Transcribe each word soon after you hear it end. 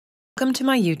Welcome to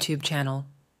my YouTube channel.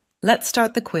 Let's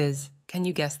start the quiz. Can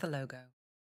you guess the logo?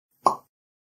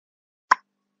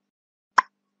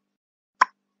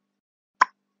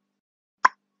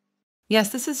 Yes,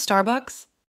 this is Starbucks.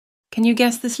 Can you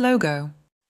guess this logo?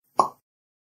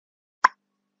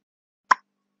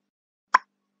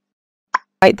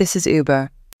 Right, this is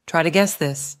Uber. Try to guess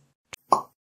this.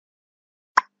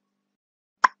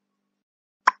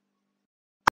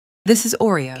 This is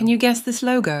Oreo. Can you guess this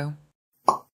logo?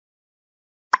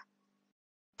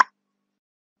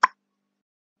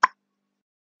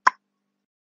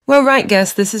 Well, right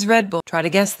guess, this is Red Bull. Try to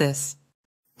guess this.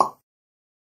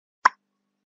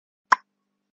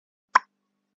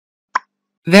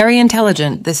 Very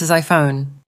intelligent, this is iPhone.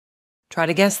 Try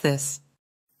to guess this.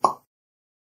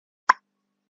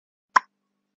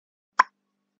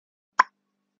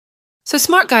 So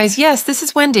smart guys, yes, this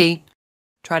is Wendy.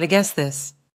 Try to guess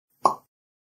this.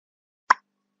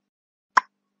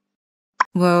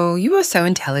 Whoa, you are so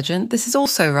intelligent, this is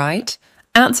also right.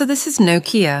 Answer, this is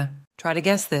Nokia. Try to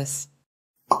guess this.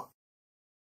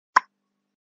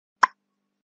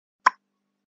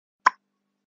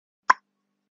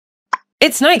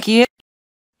 It's Nike.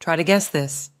 Try to guess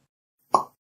this.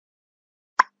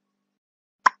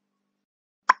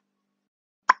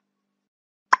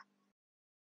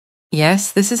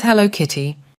 Yes, this is Hello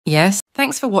Kitty. Yes,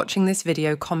 thanks for watching this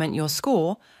video. Comment your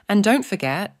score and don't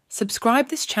forget, subscribe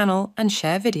this channel and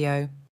share video.